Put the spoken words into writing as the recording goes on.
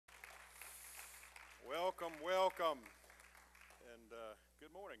Welcome, welcome. And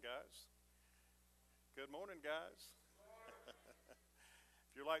good morning, guys. Good morning, guys.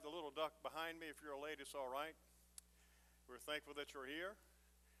 If you're like the little duck behind me, if you're a lady, it's all right. We're thankful that you're here.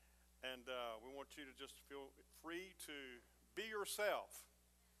 And we want you to just feel free to be yourself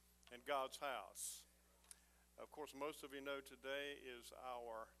in God's house. Of course, most of you know today is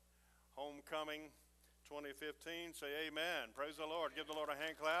our homecoming 2015. Say amen. Praise the Lord. Give the Lord a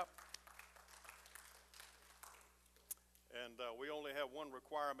hand clap. And we only have one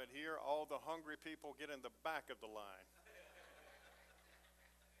requirement here. All the hungry people get in the back of the line.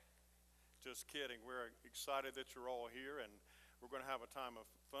 Just kidding. We're excited that you're all here, and we're going to have a time of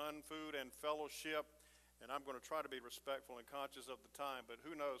fun, food, and fellowship. And I'm going to try to be respectful and conscious of the time, but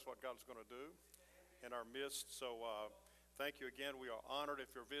who knows what God's going to do in our midst. So thank you again. We are honored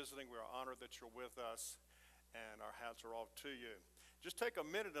if you're visiting. We are honored that you're with us, and our hats are off to you. Just take a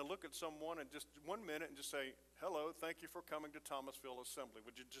minute and look at someone, and just 1 minute, and just say, hello, thank you for coming to Thomasville Assembly.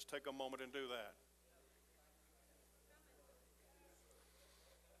 Would you just take a moment and do that?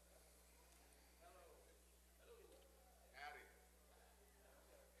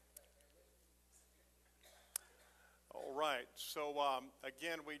 All right, so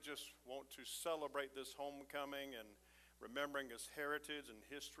again, we just want to celebrate this homecoming and remembering its heritage and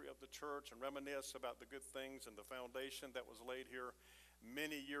history of the church, and reminisce about the good things and the foundation that was laid here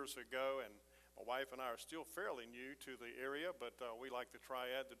many years ago. And my wife and I are still fairly new to the area, but we like the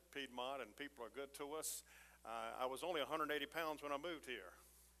Triad, the Piedmont, and people are good to us. I was only 180 pounds when I moved here.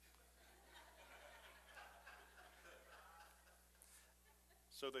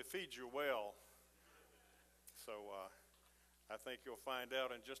 So they feed you well. So I think you'll find out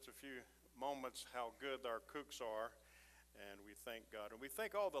in just a few moments how good our cooks are. And we thank God. And we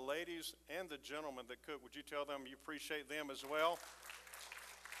thank all the ladies and the gentlemen that cook. Would you tell them you appreciate them as well?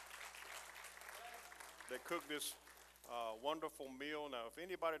 They cook this wonderful meal. Now, if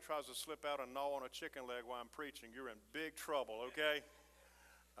anybody tries to slip out and gnaw on a chicken leg while I'm preaching, you're in big trouble, okay?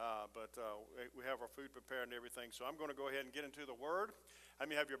 But we have our food prepared and everything. So I'm going to go ahead and get into the Word. How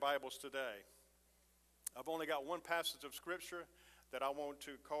many have your Bibles today? I've only got one passage of Scripture that I want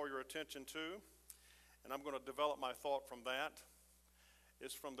to call your attention to. And I'm going to develop my thought from that.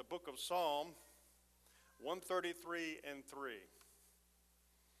 It's from the book of Psalm 133 and 3.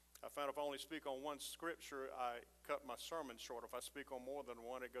 I found if I only speak on one scripture, I cut my sermon short. If I speak on more than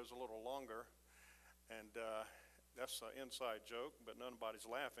one, it goes a little longer. And that's an inside joke, but nobody's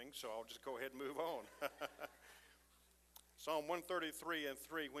laughing, so I'll just go ahead and move on. Psalm 133 and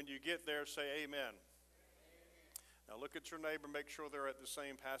 3. When you get there, say amen. Now look at your neighbor, make sure they're at the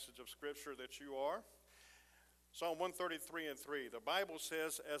same passage of Scripture that you are. Psalm 133 and 3, the Bible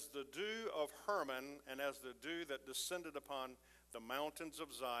says, as the dew of Hermon and as the dew that descended upon the mountains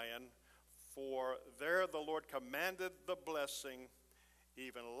of Zion, for there the Lord commanded the blessing,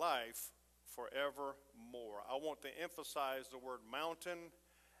 even life forevermore. I want to emphasize the word mountain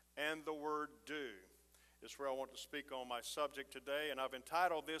and the word dew. It's where I want to speak on my subject today, and I've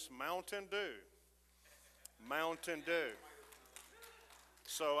entitled this Mountain Dew. Mountain Dew.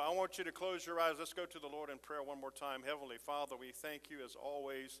 So I want you to close your eyes. Let's go to the Lord in prayer one more time. Heavenly Father, we thank you as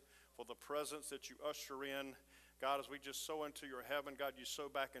always for the presence that you usher in. God, as we just sow into your heaven, God, you sow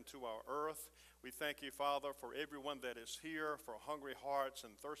back into our earth. We thank you, Father, for everyone that is here, for hungry hearts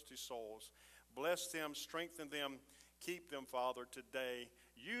and thirsty souls. Bless them, strengthen them, keep them, Father, today.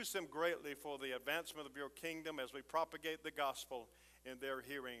 Use them greatly for the advancement of your kingdom as we propagate the gospel in their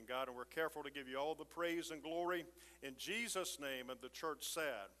hearing, God, and we're careful to give you all the praise and glory in Jesus' name. And the church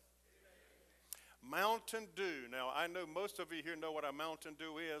said, amen. Mountain Dew. Now, I know most of you here know what a Mountain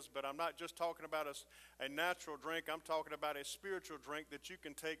Dew is, but I'm not just talking about a natural drink. I'm talking about a spiritual drink that you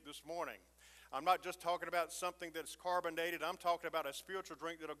can take this morning. I'm not just talking about something that's carbonated. I'm talking about a spiritual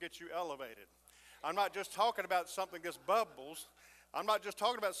drink that'll get you elevated. I'm not just talking about something that's bubbles. I'm not just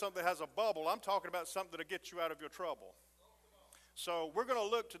talking about something that has a bubble. I'm talking about something that'll get you out of your trouble. So we're going to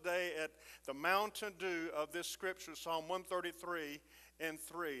look today at the Mountain Dew of this scripture, Psalm 133 and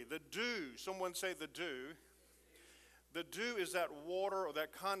 3. The dew, someone say the dew. The dew is that water or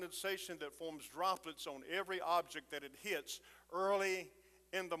that condensation that forms droplets on every object that it hits early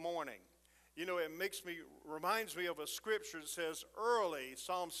in the morning. You know, it reminds me of a scripture that says, early,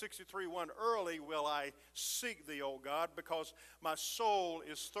 Psalm 63:1, early will I seek thee, O God, because my soul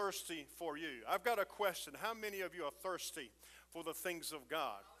is thirsty for you. I've got a question. How many of you are thirsty for the things of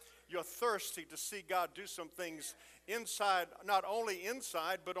God? You're thirsty to see God do some things inside, not only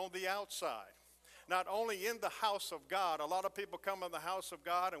inside, but on the outside. not only in the house of God. A lot of people come in the house of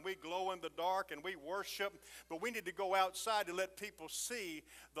God and we glow in the dark and we worship, but we need to go outside to let people see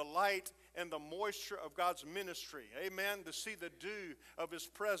the light and the moisture of God's ministry. Amen. To see the dew of His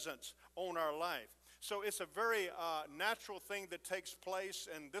presence on our life. So it's a very natural thing that takes place,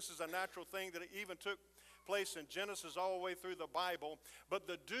 and this is a natural thing that even took place in Genesis all the way through the Bible. But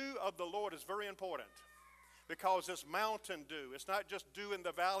the dew of the Lord is very important because it's mountain dew. It's not just dew in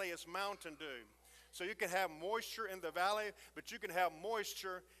the valley, it's mountain dew. So you can have moisture in the valley, but you can have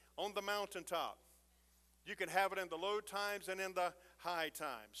moisture on the mountaintop. You can have it in the low times and in the high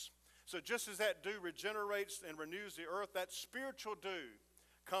times. So just as that dew regenerates and renews the earth, that spiritual dew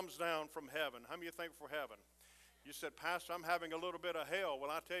comes down from heaven. How many of you thankful for heaven? You said, Pastor, I'm having a little bit of hell. Well,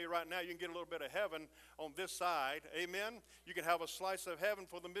 I'll tell you right now, you can get a little bit of heaven on this side. Amen? You can have a slice of heaven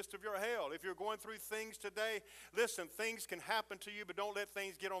for the midst of your hell. If you're going through things today, listen, things can happen to you, but don't let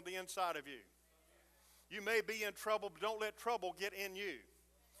things get on the inside of you. You may be in trouble, but don't let trouble get in you.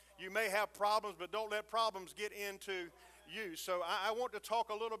 You may have problems, but don't let problems get into you. So I want to talk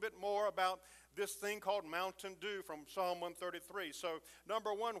a little bit more about this thing called mountain dew from Psalm 133. So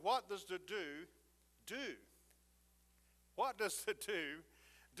number one, what does the dew do? What does the dew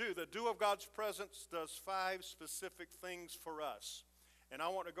do? The dew of God's presence does 5 specific things for us. And I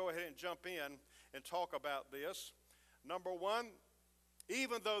want to go ahead and jump in and talk about this. Number one,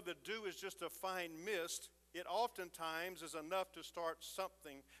 even though the dew is just a fine mist, it oftentimes is enough to start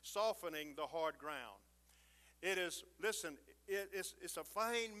softening the hard ground. It is, listen, it's a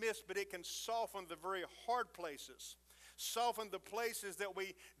fine mist, but it can soften the very hard places. Soften the places that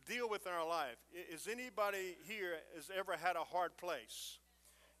we deal with in our life. Is anybody here has ever had a hard place?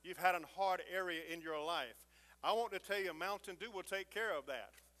 You've had a hard area in your life. I want to tell you, Mountain Dew will take care of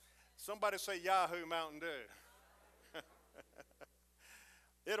that. Somebody say Yahoo Mountain Dew.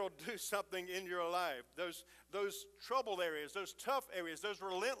 It'll do something in your life. Those troubled areas, those tough areas, those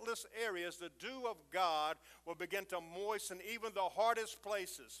relentless areas, the dew of God will begin to moisten even the hardest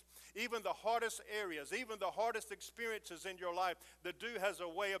places, even the hardest areas, even the hardest experiences in your life. The dew has a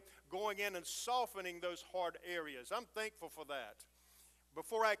way of going in and softening those hard areas. I'm thankful for that.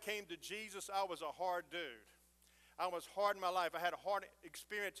 Before I came to Jesus, I was a hard dude. I was hard in my life. I had hard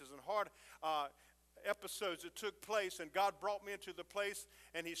experiences and hard episodes that took place, and God brought me into the place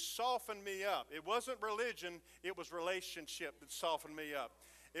and He softened me up. It wasn't religion, it was relationship that softened me up.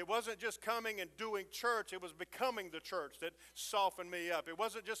 It wasn't just coming and doing church, it was becoming the church that softened me up. It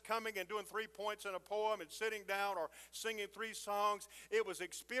wasn't just coming and doing 3 points in a poem and sitting down or singing 3 songs. It was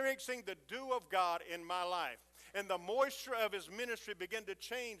experiencing the dew of God in my life. And the moisture of His ministry began to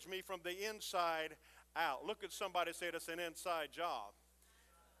change me from the inside out. Look at somebody and say, it's an inside job.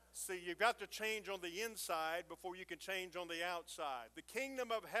 See, you've got to change on the inside before you can change on the outside. The kingdom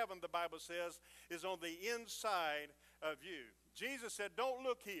of heaven, the Bible says, is on the inside of you. Jesus said, don't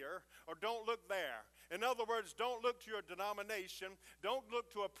look here or don't look there. In other words, don't look to your denomination. Don't look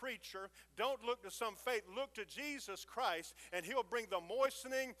to a preacher. Don't look to some faith. Look to Jesus Christ, and He'll bring the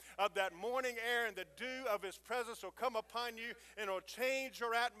moistening of that morning air, and the dew of His presence will come upon you, and it'll change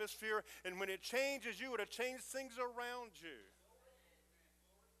your atmosphere. And when it changes you, it'll change things around you.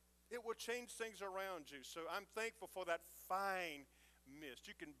 It will change things around you. So I'm thankful for that fine mist.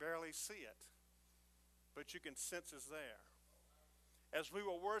 You can barely see it, but you can sense it's there. As we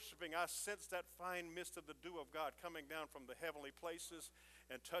were worshiping, I sensed that fine mist of the dew of God coming down from the heavenly places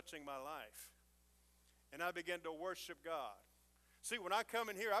and touching my life. And I began to worship God. See, when I come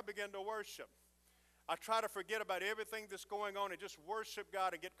in here, I begin to worship. I try to forget about everything that's going on and just worship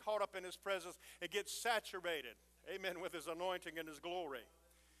God and get caught up in His presence and get saturated, amen, with His anointing and His glory.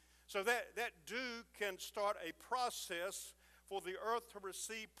 So that dew can start a process for the earth to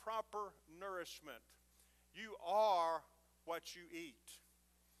receive proper nourishment. You are what you eat.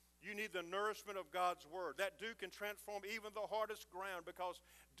 You need the nourishment of God's word. That dew can transform even the hardest ground because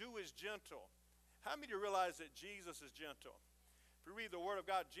dew is gentle. How many of you realize that Jesus is gentle? If you read the word of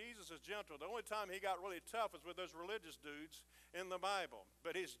God, Jesus is gentle. The only time He got really tough is with those religious dudes in the Bible.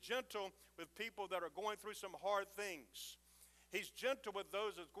 But He's gentle with people that are going through some hard things. He's gentle with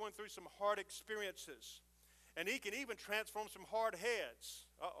those that's going through some hard experiences. And He can even transform some hard heads.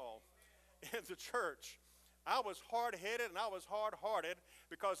 In the church. I was hard-headed and I was hard-hearted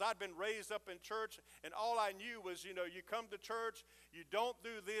because I'd been raised up in church, and all I knew was, you come to church, you don't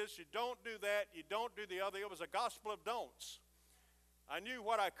do this, you don't do that, you don't do the other. It was a gospel of don'ts. I knew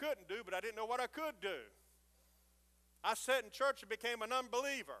what I couldn't do, but I didn't know what I could do. I sat in church and became an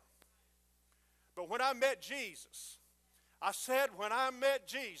unbeliever. But when I met Jesus, I said when I met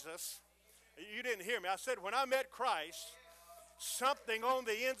Jesus, you didn't hear me, I said when I met Christ, something on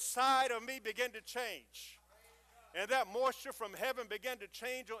the inside of me began to change. And that moisture from heaven began to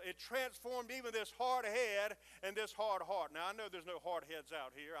change. It transformed even this hard head and this hard heart. Now, I know there's no hard heads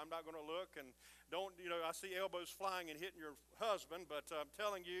out here. I'm not going to look and don't, I see elbows flying and hitting your husband, but I'm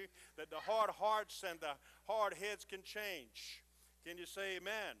telling you that the hard hearts and the hard heads can change. Can you say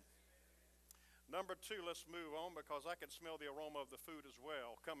amen? Number 2, let's move on because I can smell the aroma of the food as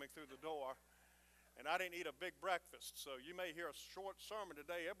well coming through the door. And I didn't eat a big breakfast, so you may hear a short sermon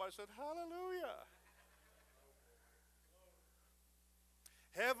today. Everybody said, hallelujah.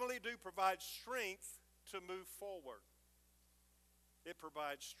 Heavenly dew provides strength to move forward. It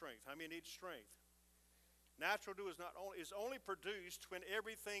provides strength. How many need strength? Natural dew is only produced when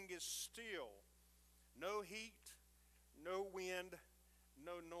everything is still. No heat, no wind,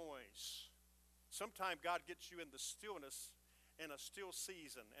 no noise. Sometimes God gets you in the stillness, in a still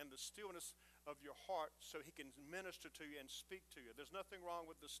season, and the stillness of your heart so he can minister to you and speak to you. There's nothing wrong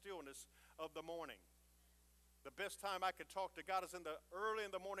with the stillness of the morning. The best time I can talk to God is early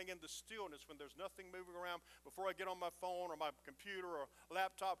in the morning in the stillness when there's nothing moving around. Before I get on my phone or my computer or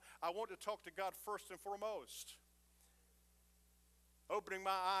laptop, I want to talk to God first and foremost. Opening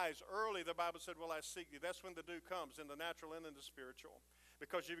my eyes early, the Bible said, well, I seek thee. That's when the dew comes in the natural and in the spiritual.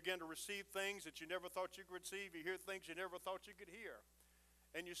 Because you begin to receive things that you never thought you could receive. You hear things you never thought you could hear.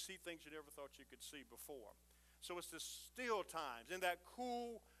 And you see things you never thought you could see before. So it's the still times, in that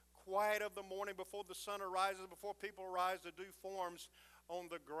cool quiet of the morning before the sun arises, before people arise, the dew forms on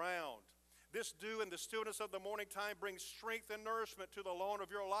the ground. This dew and the stillness of the morning time brings strength and nourishment to the lawn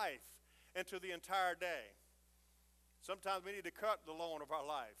of your life and to the entire day. Sometimes we need to cut the lawn of our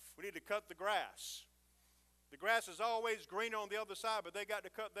life. We need to cut the grass. The grass is always greener on the other side, but they got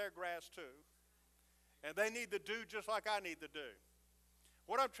to cut their grass too. And they need the dew just like I need the dew.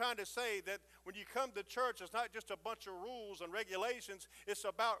 What I'm trying to say that when you come to church, it's not just a bunch of rules and regulations. It's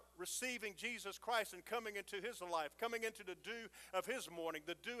about receiving Jesus Christ and coming into his life, coming into the dew of his morning,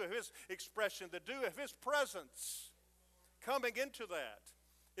 the dew of his expression, the dew of his presence. Coming into that,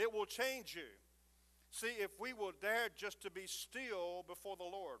 it will change you. See, if we will dare just to be still before the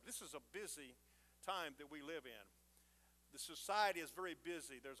Lord. This is a busy time that we live in. The society is very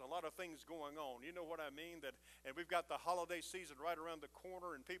busy. There's a lot of things going on. You know what I mean? And we've got the holiday season right around the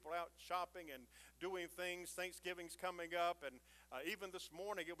corner and people out shopping and doing things. Thanksgiving's coming up. And even this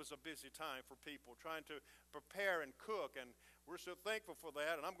morning, it was a busy time for people trying to prepare and cook. And we're so thankful for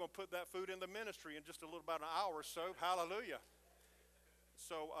that. And I'm going to put that food in the ministry in just a little about an hour or so. Hallelujah.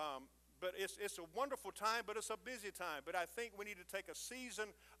 So, but it's a wonderful time, but it's a busy time. But I think we need to take a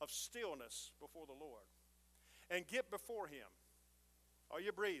season of stillness before the Lord. And get before him. Are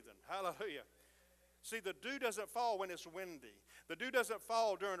you breathing? Hallelujah. See, the dew doesn't fall when it's windy. The dew doesn't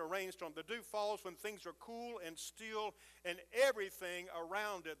fall during a rainstorm. The dew falls when things are cool and still and everything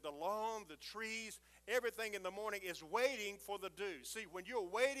around it, the lawn, the trees, everything in the morning is waiting for the dew. See, when you're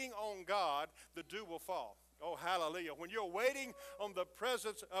waiting on God, the dew will fall. Oh, hallelujah. When you're waiting on the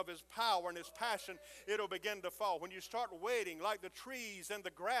presence of his power and his passion, it'll begin to fall. When you start waiting, like the trees and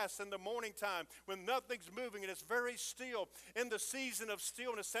the grass in the morning time, when nothing's moving and it's very still, in the season of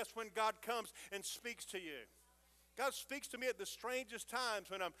stillness, that's when God comes and speaks to you. God speaks to me at the strangest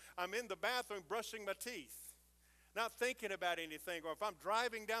times when I'm in the bathroom brushing my teeth, not thinking about anything. Or if I'm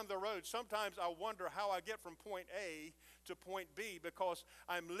driving down the road, sometimes I wonder how I get from point A to point B because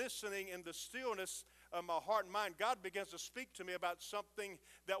I'm listening in the stillness of my heart and mind. God begins to speak to me about something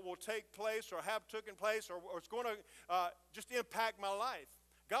that will take place or have taken place or it's going to just impact my life.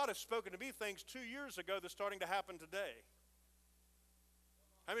 God has spoken to me things 2 years ago that's starting to happen today.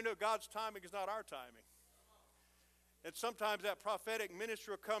 How many know God's timing is not our timing? And sometimes that prophetic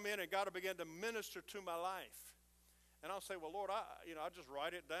ministry will come in and God will begin to minister to my life. And I'll say, well, Lord, I just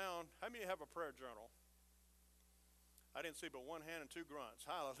write it down. How many have a prayer journal? I didn't see but one hand and two grunts.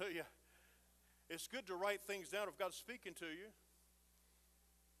 Hallelujah. It's good to write things down if God's speaking to you.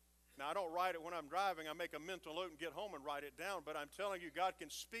 Now, I don't write it when I'm driving. I make a mental note and get home and write it down. But I'm telling you, God can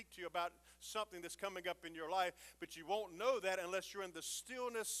speak to you about something that's coming up in your life. But you won't know that unless you're in the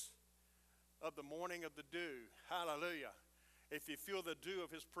stillness of the morning of the dew. Hallelujah. If you feel the dew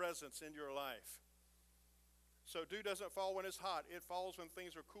of his presence in your life. So dew doesn't fall when it's hot. It falls when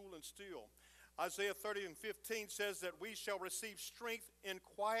things are cool and still. Isaiah 30:15 says that we shall receive strength in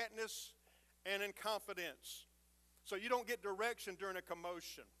quietness and in confidence. So you don't get direction during a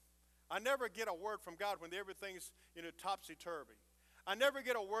commotion. I never get a word from God when everything's topsy-turvy. I never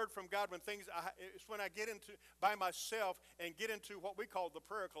get a word from God when it's when I get into by myself and get into what we call the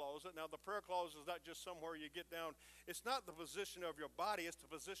prayer closet. Now the prayer closet is not just somewhere you get down. It's not the position of your body, it's the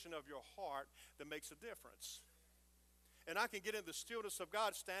position of your heart that makes a difference. And I can get in the stillness of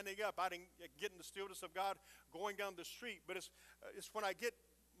God standing up. I can get in the stillness of God going down the street. But it's when I get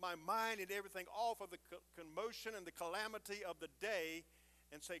my mind and everything off of the commotion and the calamity of the day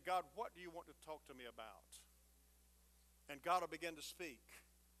and say, God, what do you want to talk to me about? And God will begin to speak.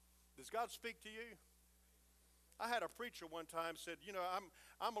 Does God speak to you? I had a preacher one time said, you know,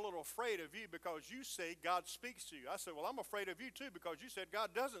 I'm a little afraid of you because you say God speaks to you. I said, well, I'm afraid of you too because you said God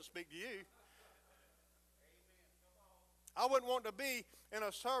doesn't speak to you. I wouldn't want to be in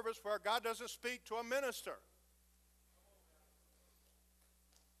a service where God doesn't speak to a minister.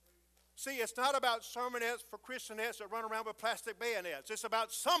 See, it's not about sermonettes for Christianettes that run around with plastic bayonets. It's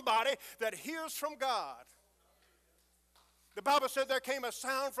about somebody that hears from God. The Bible said there came a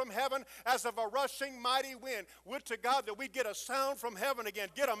sound from heaven as of a rushing mighty wind. Would to God that we get a sound from heaven again,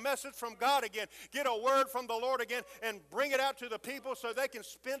 get a message from God again, get a word from the Lord again, and bring it out to the people so they can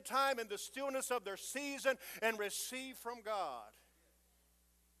spend time in the stillness of their season and receive from God.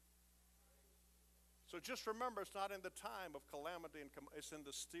 So just remember, it's not in the time of calamity, it's in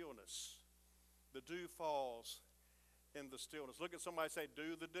the stillness. The dew falls in the stillness. Look at somebody, say,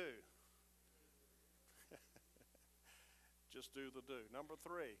 do the dew. Just do the do. Number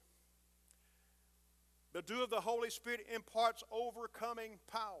 3. The dew of the Holy Spirit imparts overcoming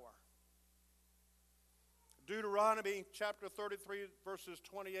power. Deuteronomy chapter 33 verses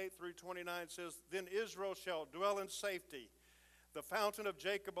 28 through 29 says, Then Israel shall dwell in safety, the fountain of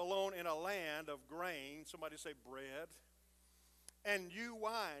Jacob alone in a land of grain. Somebody say bread. And new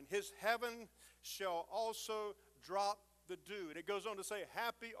wine. His heaven shall also drop the dew. And it goes on to say,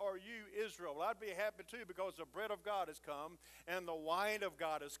 happy are you, Israel. Well, I'd be happy too because the bread of God has come and the wine of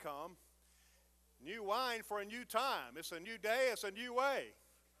God has come. New wine for a new time. It's a new day. It's a new way.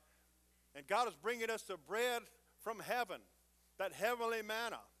 And God is bringing us the bread from heaven, that heavenly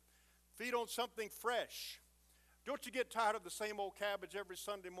manna. Feed on something fresh. Don't you get tired of the same old cabbage every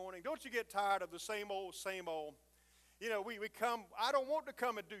Sunday morning? Don't you get tired of the same old, same old? You know, we come, I don't want to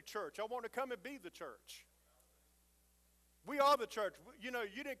come and do church. I want to come and be the church. We are the church. You know,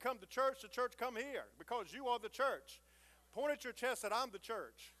 you didn't come to church, the church come here because you are the church. Point at your chest that I'm the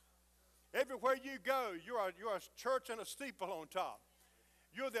church. Everywhere you go, you're a church and a steeple on top.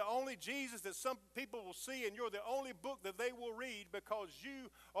 You're the only Jesus that some people will see, and you're the only book that they will read because you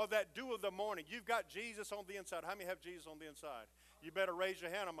are that dew of the morning. You've got Jesus on the inside. How many have Jesus on the inside? You better raise your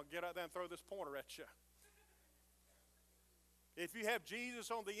hand. I'm going to get out there and throw this pointer at you. If you have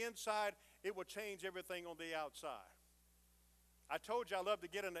Jesus on the inside, it will change everything on the outside. I told you I love to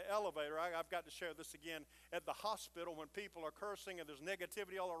get in the elevator. I've got to share this again. At the hospital, when people are cursing and there's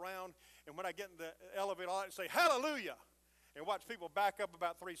negativity all around, and when I get in the elevator, I like to say, hallelujah, and watch people back up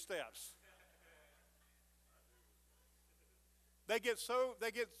about 3 steps.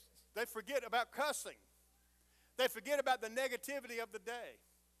 They forget about cussing. They forget about the negativity of the day.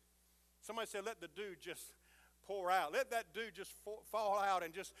 Somebody said, let the dew just pour out. Let that dew just fall out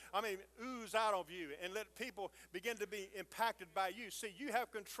and just, ooze out of you and let people begin to be impacted by you. See, you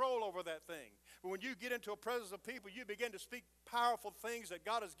have control over that thing. But when you get into a presence of people, you begin to speak powerful things that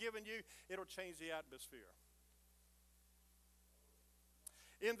God has given you, it'll change the atmosphere.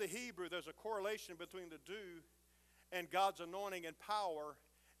 In the Hebrew, there's a correlation between the dew and God's anointing and power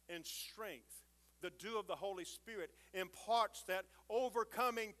and strength. The dew of the Holy Spirit imparts that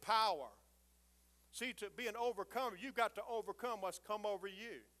overcoming power. See, to be an overcomer, you've got to overcome what's come over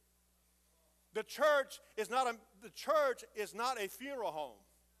you. The church is not a funeral home.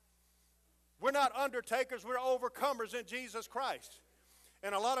 We're not undertakers, we're overcomers in Jesus Christ.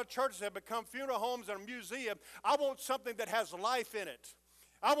 And a lot of churches have become funeral homes and a museum. I want something that has life in it.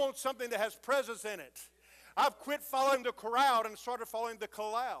 I want something that has presence in it. I've quit following the crowd and started following the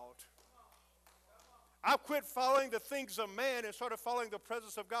cloud. I've quit following the things of man and started following the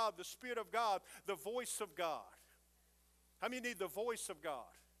presence of God, the Spirit of God, the voice of God. How many need the voice of God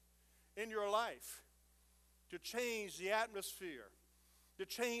in your life to change the atmosphere, to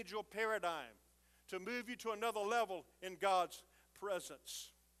change your paradigm, to move you to another level in God's presence?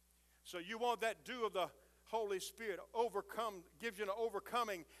 So you want that dew of the Holy Spirit gives you an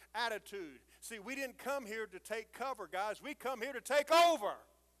overcoming attitude. See, we didn't come here to take cover, guys. We come here to take over.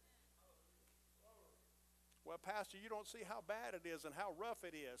 Well, Pastor, you don't see how bad it is and how rough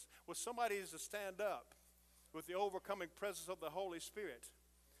it is. Well, somebody needs to stand up with the overcoming presence of the Holy Spirit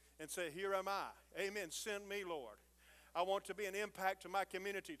and say, here am I. Amen. Send me, Lord. I want to be an impact to my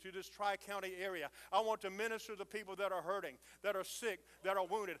community, to this Tri-County area. I want to minister to people that are hurting, that are sick, that are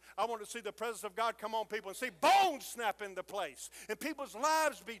wounded. I want to see the presence of God come on people and see bones snap into place and people's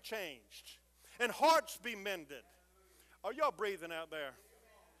lives be changed and hearts be mended. Are y'all breathing out there?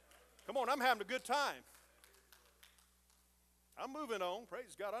 Come on, I'm having a good time. I'm moving on.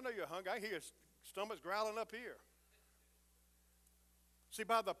 Praise God. I know you're hungry. I hear your stomach's growling up here. See,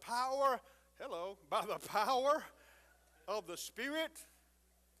 by the power of the Spirit,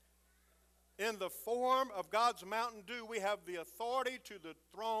 in the form of God's Mountain Dew, we have the authority to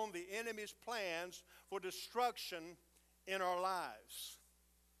dethrone the enemy's plans for destruction in our lives.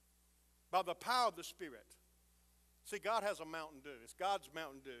 By the power of the Spirit. See, God has a Mountain Dew. It's God's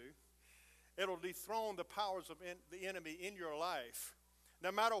Mountain Dew. It'll dethrone the powers of the enemy in your life.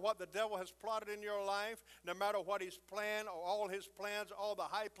 No matter what the devil has plotted in your life, no matter what his plan or all his plans, all the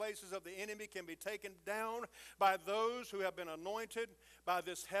high places of the enemy can be taken down by those who have been anointed by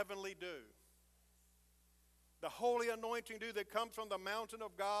this heavenly dew. The holy anointing dew that comes from the mountain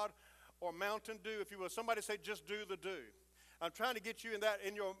of God, or mountain dew, if you will. Somebody say, just do the dew. I'm trying to get you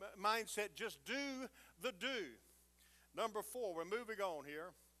in your mindset, just do the dew. Number 4, we're moving on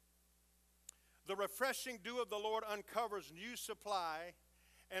here. The refreshing dew of the Lord uncovers new supply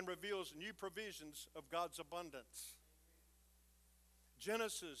and reveals new provisions of God's abundance.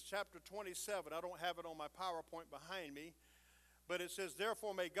 Genesis chapter 27, I don't have it on my PowerPoint behind me, but it says,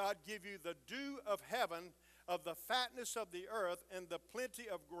 therefore may God give you the dew of heaven, of the fatness of the earth, and the plenty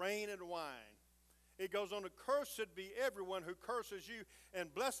of grain and wine. It goes on to, cursed be everyone who curses you,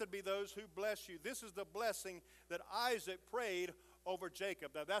 and blessed be those who bless you. This is the blessing that Isaac prayed over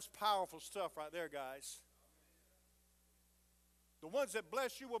Jacob. Now that's powerful stuff right there, guys. The ones that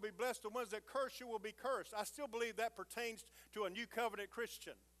bless you will be blessed. The ones that curse you will be cursed. I still believe that pertains to a new covenant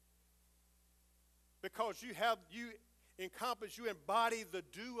Christian. Because you embody the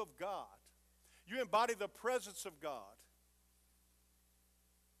dew of God. You embody the presence of God.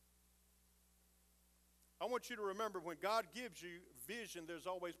 I want you to remember, when God gives you vision, there's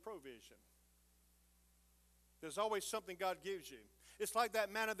always provision. There's always something God gives you. It's like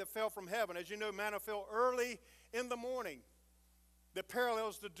that manna that fell from heaven. As you know, manna fell early in the morning. That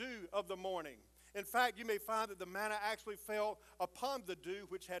parallels the dew of the morning. In fact, you may find that the manna actually fell upon the dew,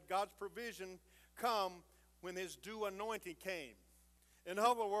 which had God's provision come when his dew anointing came. In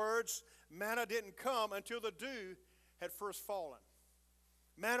other words, manna didn't come until the dew had first fallen.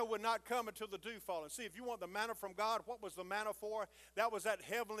 Manna would not come until the dew fallen. See, if you want the manna from God, what was the manna for? That was that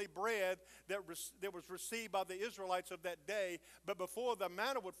heavenly bread that was received by the Israelites of that day. But before the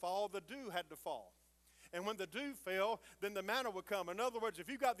manna would fall, the dew had to fall. And when the dew fell, then the manna would come. In other words, if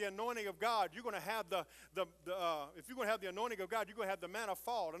you got the anointing of God, you're going to have if you're going to have the anointing of God, you're going to have the manna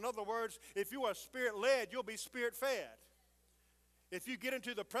fall. In other words, if you are spirit-led, you'll be spirit-fed. If you get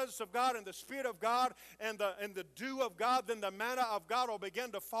into the presence of God and the Spirit of God and the dew of God, then the manna of God will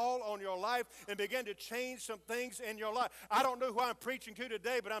begin to fall on your life and begin to change some things in your life. I don't know who I'm preaching to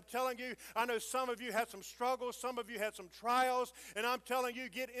today, but I'm telling you, I know some of you had some struggles, some of you had some trials, and I'm telling you,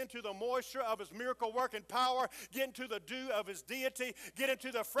 get into the moisture of his miracle working power, get into the dew of his deity, get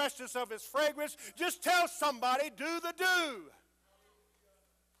into the freshness of his fragrance. Just tell somebody, do the dew.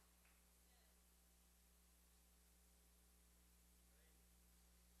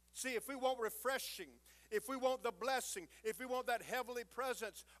 See, if we want refreshing, if we want the blessing, if we want that heavenly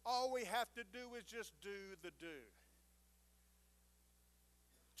presence, all we have to do is just do the dew.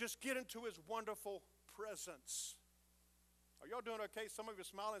 Just get into his wonderful presence. Are y'all doing okay? Some of you are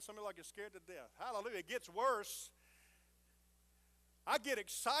smiling, some of you like you're scared to death. Hallelujah. It gets worse. I get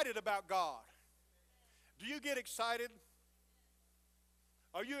excited about God. Do you get excited?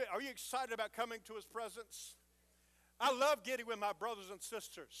 Are you excited about coming to his presence? I love getting with my brothers and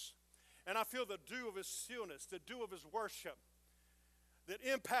sisters, and I feel the dew of his stillness, the dew of his worship that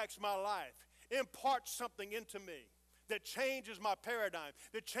impacts my life, imparts something into me, that changes my paradigm,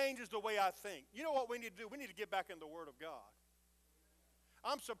 that changes the way I think. You know what we need to do? We need to get back in the Word of God.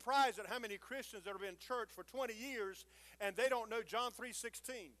 I'm surprised at how many Christians that have been in church for 20 years and they don't know John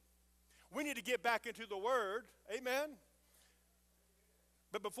 3:16. We need to get back into the Word. Amen.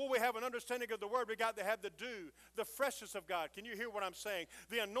 But before we have an understanding of the Word, we got to have the dew, the freshness of God. Can you hear what I'm saying?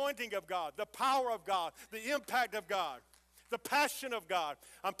 The anointing of God, the power of God, the impact of God, the passion of God.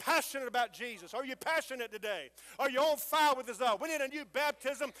 I'm passionate about Jesus. Are you passionate today? Are you on fire with his love? We need a new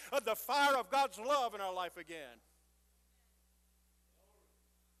baptism of the fire of God's love in our life again.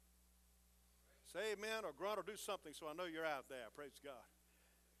 Say amen or grunt or do something so I know you're out there. Praise God.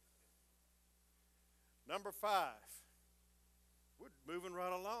 Number 5. We're moving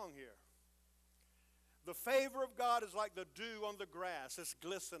right along here. The favor of God is like the dew on the grass. It's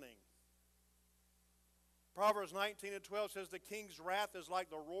glistening. Proverbs 19:12 says the king's wrath is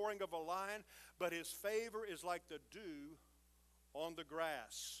like the roaring of a lion, but his favor is like the dew on the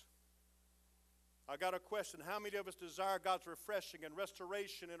grass. I got a question. How many of us desire God's refreshing and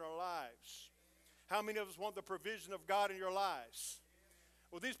restoration in our lives? How many of us want the provision of God in your lives?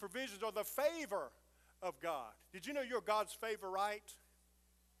 Well, these provisions are the favor of God. Did you know you're God's favorite?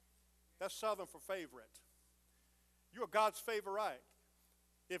 That's Southern for favorite. You're God's favorite.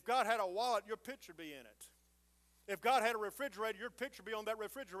 If God had a wallet, your picture would be in it. If God had a refrigerator, your picture would be on that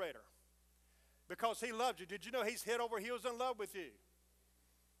refrigerator. Because He loves you. Did you know He's head over heels in love with you?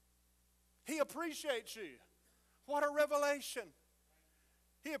 He appreciates you. What a revelation.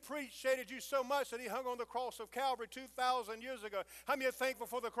 He appreciated you so much that He hung on the cross of Calvary 2,000 years ago. How many are thankful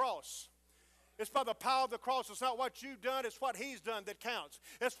for the cross? It's by the power of the cross. It's not what you've done. It's what He's done that counts.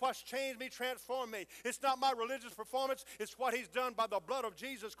 It's what's changed me, transformed me. It's not my religious performance. It's what He's done by the blood of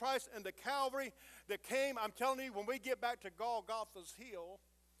Jesus Christ and the Calvary that came. I'm telling you, when we get back to Golgotha's Hill,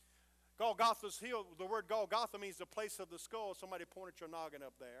 the word Golgotha means the place of the skull. Somebody pointed your noggin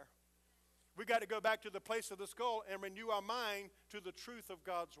up there. We got to go back to the place of the skull and renew our mind to the truth of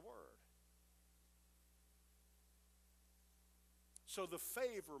God's word. So the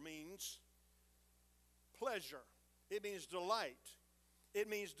favor means pleasure. It means delight. It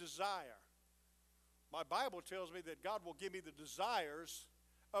means desire. My Bible tells me that God will give me the desires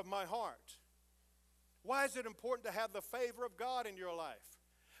of my heart. Why is it important to have the favor of God in your life?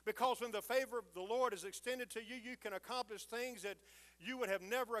 Because when the favor of the Lord is extended to you, you can accomplish things that you would have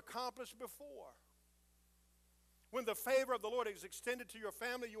never accomplished before. When the favor of the Lord is extended to your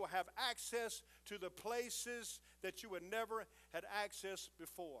family, you will have access to the places that you would never had access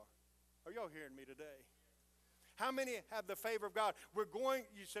before. Are y'all hearing me today? How many have the favor of God?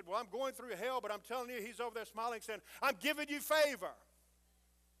 You said, well, I'm going through hell, but I'm telling you, He's over there smiling saying, I'm giving you favor.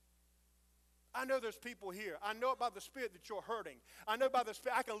 I know there's people here. I know by the Spirit that you're hurting. I know by the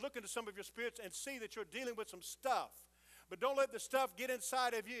Spirit, I can look into some of your spirits and see that you're dealing with some stuff. But don't let the stuff get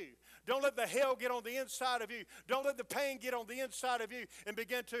inside of you. Don't let the hell get on the inside of you. Don't let the pain get on the inside of you and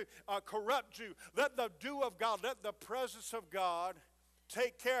begin to corrupt you. Let the dew of God, let the presence of God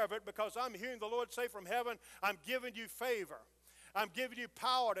take care of it, because I'm hearing the Lord say from heaven, I'm giving you favor. I'm giving you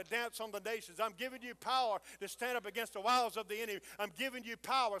power to dance on the nations. I'm giving you power to stand up against the wiles of the enemy. I'm giving you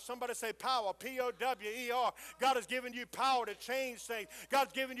power. Somebody say power, P-O-W-E-R. God has given you power to change things.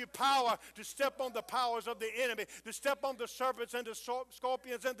 God's given you power to step on the powers of the enemy, to step on the serpents and the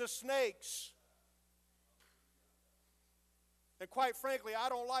scorpions and the snakes. And quite frankly, I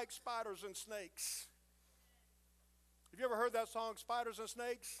don't like spiders and snakes. Have you ever heard that song, Spiders and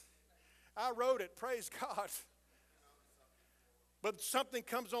Snakes? I wrote it, praise God. But something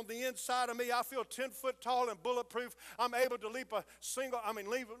comes on the inside of me. I feel 10 foot tall and bulletproof. I'm able to leap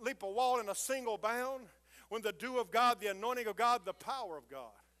a wall in a single bound. When the dew of God, the anointing of God, the power of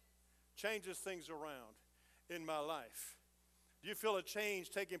God changes things around in my life. Do you feel a change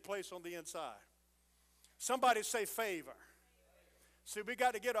taking place on the inside? Somebody say favor. See, we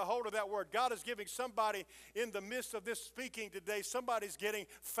got to get a hold of that word. God is giving somebody in the midst of this speaking today, somebody's getting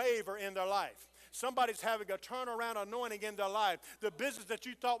favor in their life. Somebody's having a turnaround anointing in their life. The business that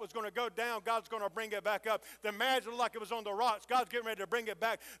you thought was going to go down, God's going to bring it back up. The marriage looked like it was on the rocks, God's getting ready to bring it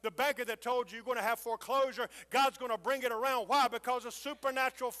back. The banker that told you you're going to have foreclosure, God's going to bring it around. Why? Because of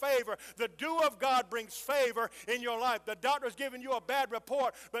supernatural favor. The dew of God brings favor in your life. The doctor's giving you a bad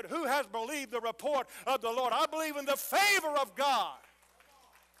report, but who has believed the report of the Lord? I believe in the favor of God.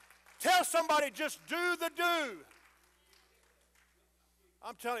 Tell somebody, just do the do.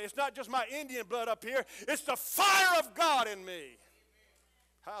 I'm telling you, it's not just my Indian blood up here. It's the fire of God in me.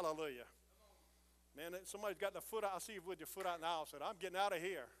 Hallelujah. Man, somebody's got the foot out. I see you with your foot out in the aisle. Said, I'm getting out of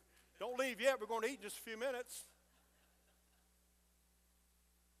here. Don't leave yet. We're going to eat in just a few minutes.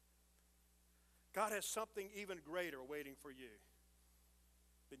 God has something even greater waiting for you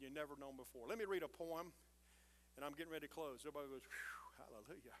than you've never known before. Let me read a poem, and I'm getting ready to close. Everybody goes,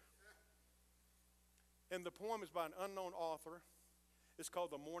 hallelujah. And the poem is by an unknown author. It's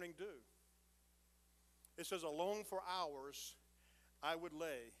called The Morning Dew. It says, alone for hours I would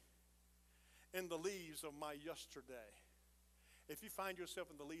lay in the leaves of my yesterday. If you find yourself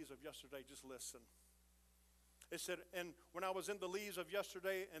in the leaves of yesterday, just listen. It said, and when I was in the leaves of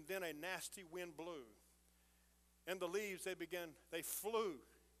yesterday, and then a nasty wind blew. And the leaves, they flew,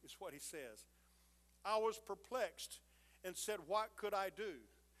 is what he says. I was perplexed and said, what could I do?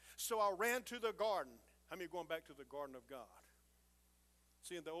 So I ran to the garden. How many are going back to the garden of God?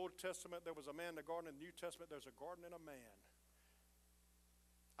 See, in the Old Testament, there was a man in the garden. In the New Testament, there's a garden and a man.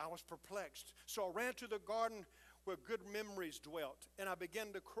 I was perplexed. So I ran to the garden where good memories dwelt. And I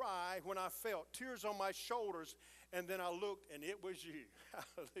began to cry when I felt tears on my shoulders. And then I looked, and it was you.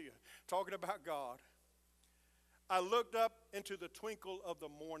 Hallelujah. Talking about God. I looked up into the twinkle of the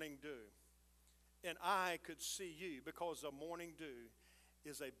morning dew. And I could see you, because the morning dew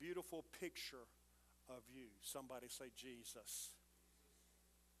is a beautiful picture of you. Somebody say Jesus.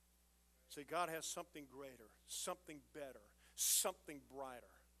 See, God has something greater, something better, something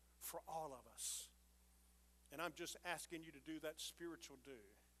brighter for all of us. And I'm just asking you to do that spiritual dew.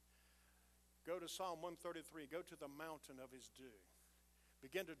 Go to Psalm 133. Go to the mountain of his dew.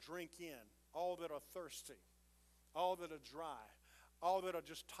 Begin to drink in all that are thirsty, all that are dry, all that are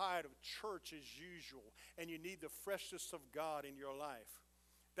just tired of church as usual, and you need the freshness of God in your life.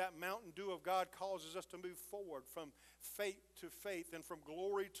 That mountain dew of God causes us to move forward from faith to faith and from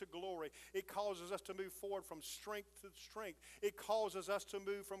glory to glory. It causes us to move forward from strength to strength. It causes us to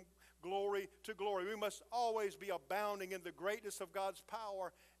move from glory to glory. We must always be abounding in the greatness of God's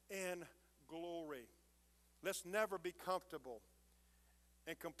power and glory. Let's never be comfortable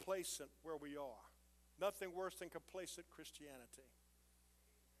and complacent where we are. Nothing worse than complacent Christianity.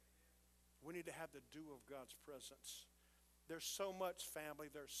 We need to have the dew of God's presence. There's so much, family.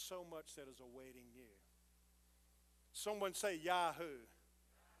 There's so much that is awaiting you. Someone say Yahoo.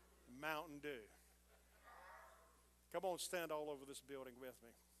 Mountain Dew. Come on, stand all over this building with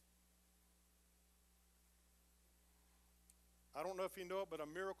me. I don't know if you know it, but a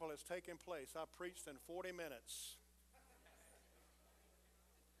miracle has taken place. I preached in 40 minutes.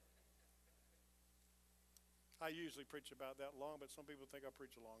 I usually preach about that long, but some people think I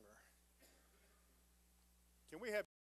preach longer. Can we have